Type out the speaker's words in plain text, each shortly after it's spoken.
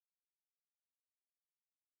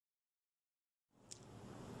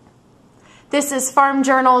This is Farm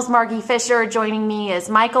Journal's Margie Fisher. Joining me is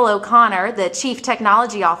Michael O'Connor, the Chief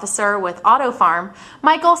Technology Officer with AutoFarm.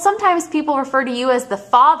 Michael, sometimes people refer to you as the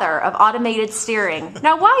father of automated steering.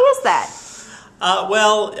 Now, why is that?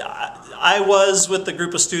 I was with the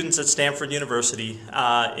group of students at Stanford University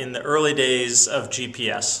in the early days of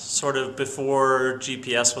GPS, sort of before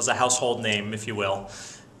GPS was a household name, if you will.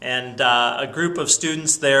 And a group of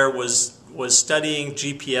students there was studying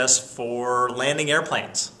GPS for landing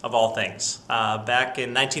airplanes, of all things, back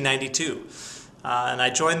in 1992. And I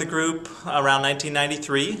joined the group around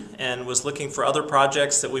 1993 and was looking for other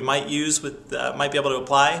projects that we might use might be able to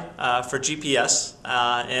apply for GPS,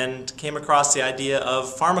 and came across the idea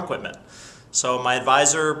of farm equipment. So my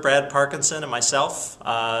advisor, Brad Parkinson, and myself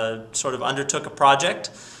sort of undertook a project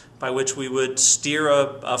by which we would steer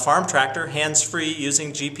a farm tractor hands-free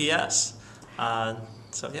using GPS.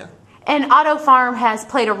 So yeah. And AutoFarm has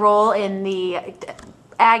played a role in the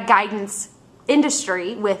ag guidance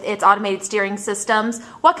industry with its automated steering systems.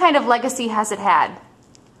 What kind of legacy has it had?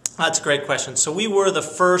 That's a great question. So we were the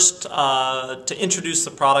first to introduce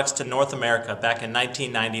the products to North America back in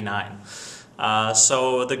 1999.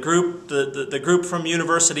 So the group from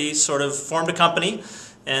university sort of formed a company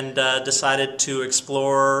and decided to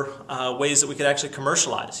explore ways that we could actually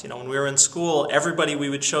commercialize. You know, when we were in school, everybody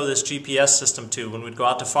we would show this GPS system to when we'd go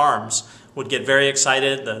out to farms would get very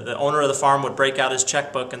excited. The owner of the farm would break out his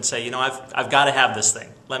checkbook and say, you know, I've got to have this thing.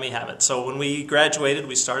 Let me have it. So when we graduated,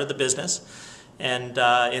 we started the business. And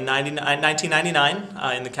in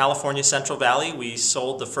 1999, in the California Central Valley, we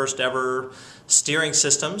sold the first ever steering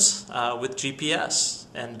systems with GPS.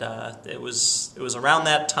 And it was around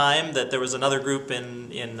that time that there was another group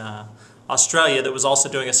in Australia that was also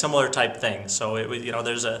doing a similar type thing. So it was, you know,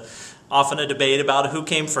 there's often a debate about who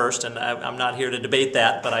came first, and I'm not here to debate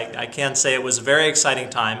that, but I can say it was a very exciting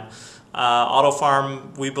time.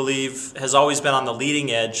 AutoFarm, we believe, has always been on the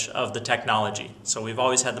leading edge of the technology. So we've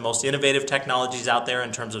always had the most innovative technologies out there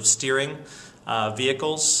in terms of steering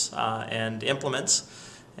vehicles and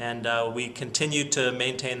implements, and we continue to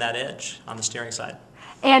maintain that edge on the steering side.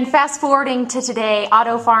 And fast forwarding to today,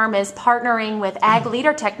 AutoFarm is partnering with Ag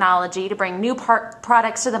Leader Technology to bring new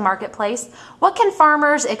products to the marketplace. What can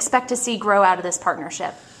farmers expect to see grow out of this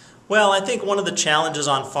partnership? Well, I think one of the challenges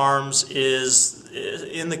on farms is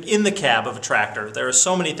in the cab of a tractor. There are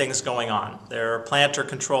so many things going on. There are planter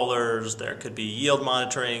controllers, there could be yield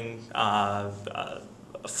monitoring,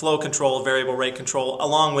 flow control, variable rate control,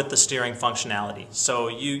 along with the steering functionality. So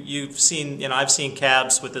you've seen, you know, I've seen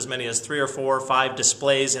cabs with as many as 3 or 4 or 5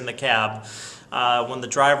 displays in the cab. When the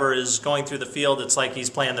driver is going through the field, it's like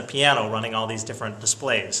he's playing the piano, running all these different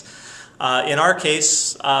displays. In our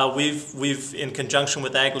case, we've in conjunction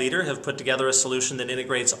with Ag Leader, have put together a solution that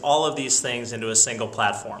integrates all of these things into a single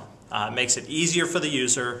platform. It makes it easier for the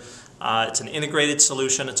user. It's an integrated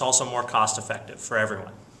solution. It's also more cost effective for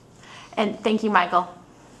everyone. And thank you, Michael.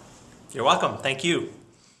 You're welcome. Thank you.